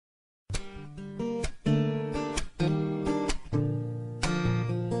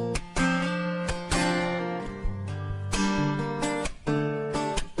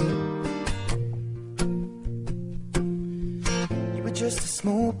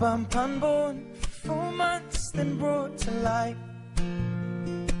bump unborn for 4 months, then brought to life.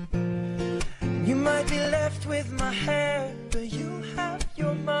 You might be left with my hair, but you'll have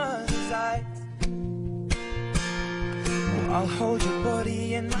your mother's eyes. Oh, I'll hold your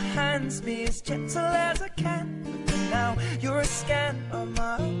body in my hands, be as gentle as I can. But now you're a scan of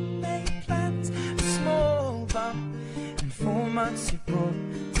my homemade plans. A small bump in 4 months you brought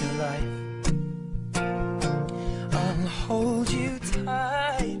to life. I'll hold you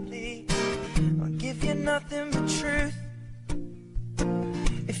tightly, I'll give you nothing but truth.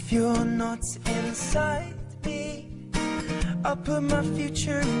 If you're not inside me, I'll put my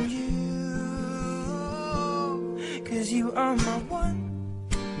future in you. 'Cause you are my one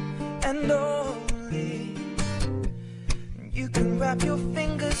and only. You can wrap your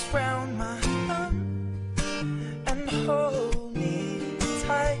fingers round my thumb and hold me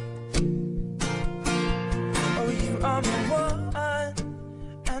tight. Oh, you are my one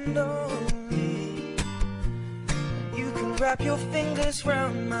and only. You can wrap your fingers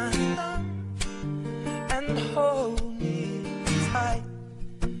round my thumb and hold me tight,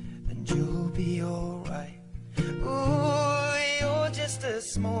 and you'll be alright. Ooh, you're just a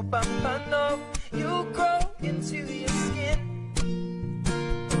small bump, I know. You'll grow into your skin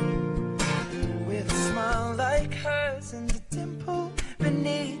with a smile like hers and a dimple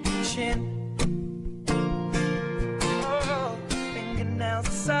beneath your chin. Oh, fingernails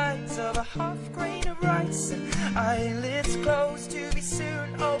the size of a half grain of rice, and eyelids closed to be soon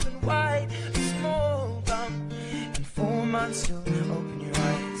open wide. A small bump in 4 months you'll open your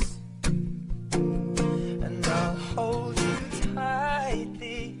eyes. I'll hold you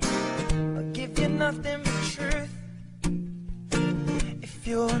tightly, I'll give you nothing but truth. If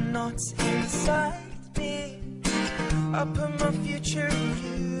you're not inside me, I'll put my future in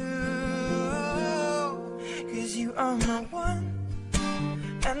you. 'Cause you are my one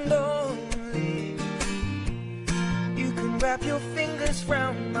and only. You can wrap your fingers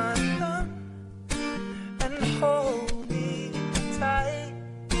round my thumb and hold me tight.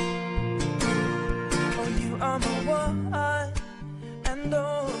 You are my one and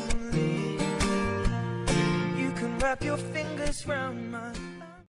only. You can wrap your fingers round